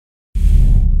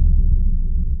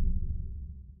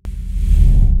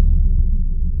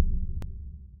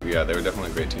yeah, they were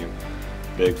definitely a great team.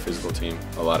 Big physical team,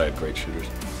 a lot of great shooters.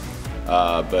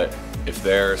 But if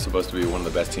they're supposed to be one of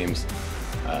the best teams,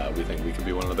 we think we could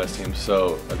be one of the best teams.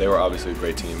 So they were obviously a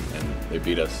great team, and they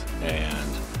beat us.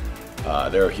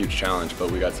 And they're a huge challenge, but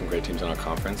we got some great teams in our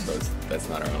conference, so that's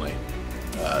not our only.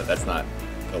 That's not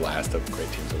the last of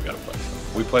great teams that we got to play.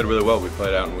 So we played really well. We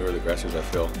played out, and we were the aggressors, I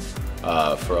feel,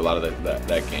 for a lot of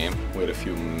that game. We had a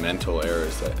few mental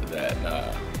errors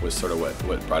that was sort of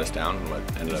what brought us down and what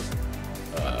ended up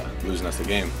losing us the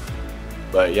game.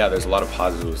 But yeah, there's a lot of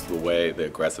positives to the way, the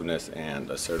aggressiveness and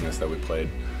assertiveness that we played,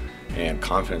 and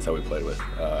confidence that we played with.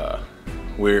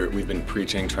 We've been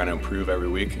preaching, trying to improve every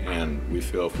week, and we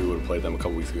feel if we would have played them a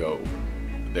couple weeks ago,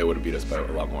 they would have beat us by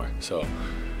a lot more. So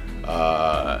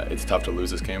it's tough to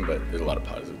lose this game, but there's a lot of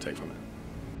positives to take from it.